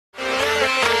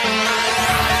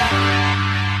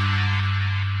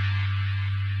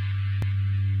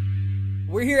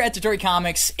We're here at Detroit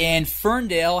Comics in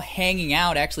Ferndale, hanging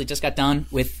out. Actually, just got done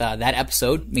with that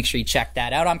episode. Make sure you check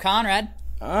that out. I'm Conrad.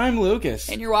 I'm Lucas.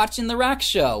 And you're watching The Rack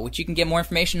Show, which you can get more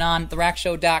information on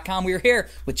therackshow.com. We are here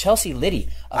with Chelsea Liddy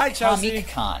of Hi, Chelsea.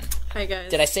 ComiqueCon. Hi, guys.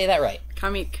 Did I say that right?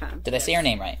 ComiqueCon. Did I say her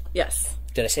name right? Yes.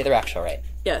 Did I say The Rack Show right?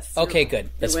 Yes. Okay,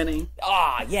 good. You're winning.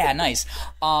 Ah, yeah, nice.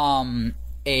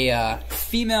 A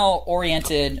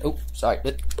female-oriented... Oh, sorry.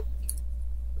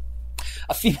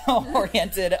 A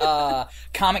female-oriented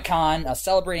Comic-Con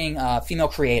celebrating female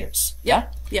creators. Yeah?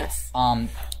 Yes.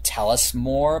 Tell us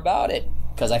more about it,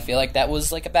 because I feel like that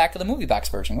was like a back of the movie box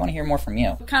version. We want to hear more from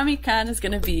you. ComiqueCon is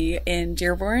going to be in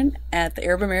Dearborn at the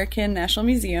Arab American National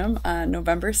Museum on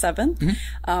November 7th.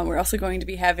 Mm-hmm. We're also going to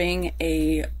be having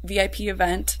a VIP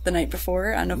event the night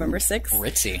before on November 6th.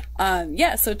 Ritzy.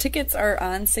 Yeah, so tickets are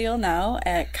on sale now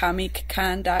at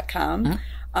ComiqueCon.com.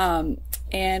 Mm-hmm.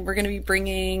 And we're going to be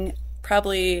bringing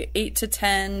probably 8 to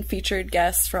 10 featured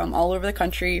guests from all over the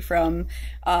country, from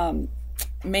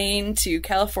Maine to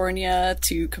California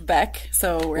to Quebec.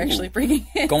 So we're actually bringing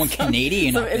in going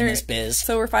Canadian in this biz.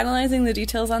 So we're finalizing the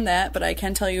details on that, but I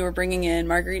can tell you we're bringing in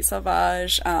Marguerite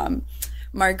Sauvage,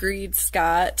 Marguerite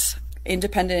Scott,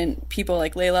 independent people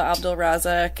like Layla Abdul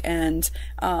Razak, and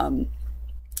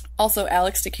also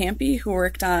Alex DeCampi, who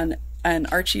worked on an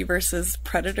Archie versus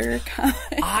Predator comic.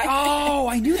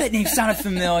 I knew that name sounded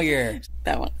familiar.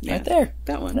 That one. Yeah. Right there.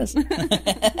 That one.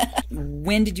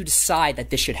 When did you decide that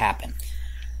this should happen?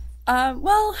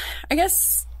 Well, I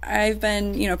guess I've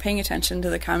been, paying attention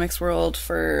to the comics world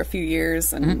for a few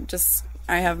years, and just,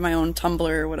 I have my own Tumblr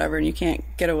or whatever, and you can't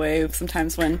get away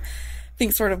sometimes when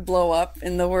things sort of blow up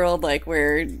in the world, like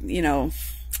where,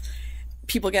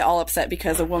 people get all upset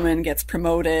because a woman gets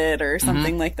promoted or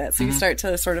something like that. So you start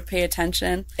to sort of pay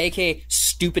attention. AKA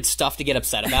stupid stuff to get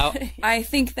upset about. I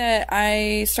think that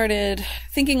I started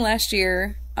thinking last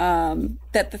year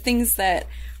that the things that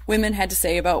women had to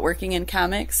say about working in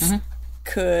comics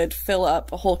could fill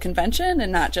up a whole convention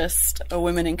and not just a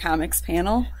women in comics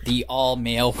panel. The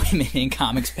all-male women in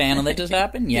comics panel that just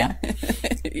happened? Yeah.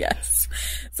 Yes.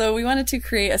 So we wanted to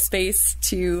create a space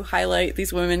to highlight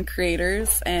these women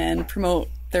creators and promote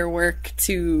their work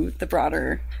to the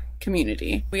broader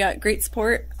community. We got great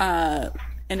support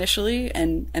initially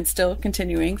and still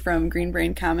continuing from Green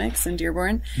Brain Comics in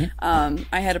Dearborn.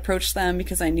 I had approached them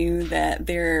because I knew that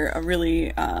they're a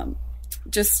really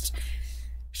just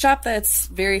shop that's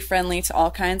very friendly to all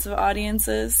kinds of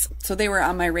audiences. So they were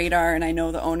on my radar, and I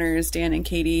know the owners, Dan and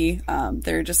Katie.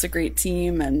 They're just a great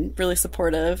team and really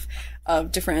supportive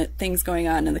of different things going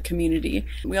on in the community.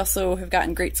 We also have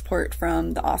gotten great support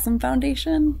from the Awesome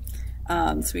Foundation.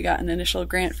 So we got an initial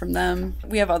grant from them.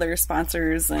 We have other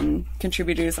sponsors and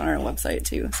contributors on our website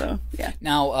too. So yeah.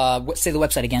 Now, say the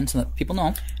website again so that people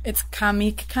know. It's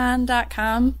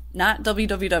ComiqueCon.com, not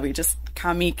www, just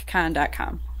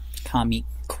ComiqueCon.com. ComiqueCon.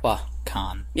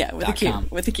 Yeah, with a Q.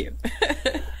 With a Q.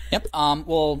 Yep.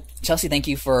 Well, Chelsea, thank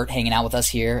you for hanging out with us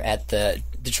here at the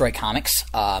Detroit Comics.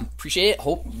 Appreciate it.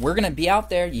 Hope we're going to be out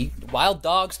there. Wild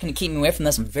Dog's going to keep me away from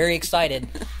this. I'm very excited.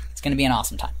 It's going to be an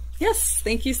awesome time. Yes,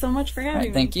 thank you so much for having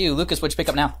me. Thank you. Lucas, what'd you pick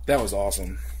up now? That was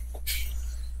awesome.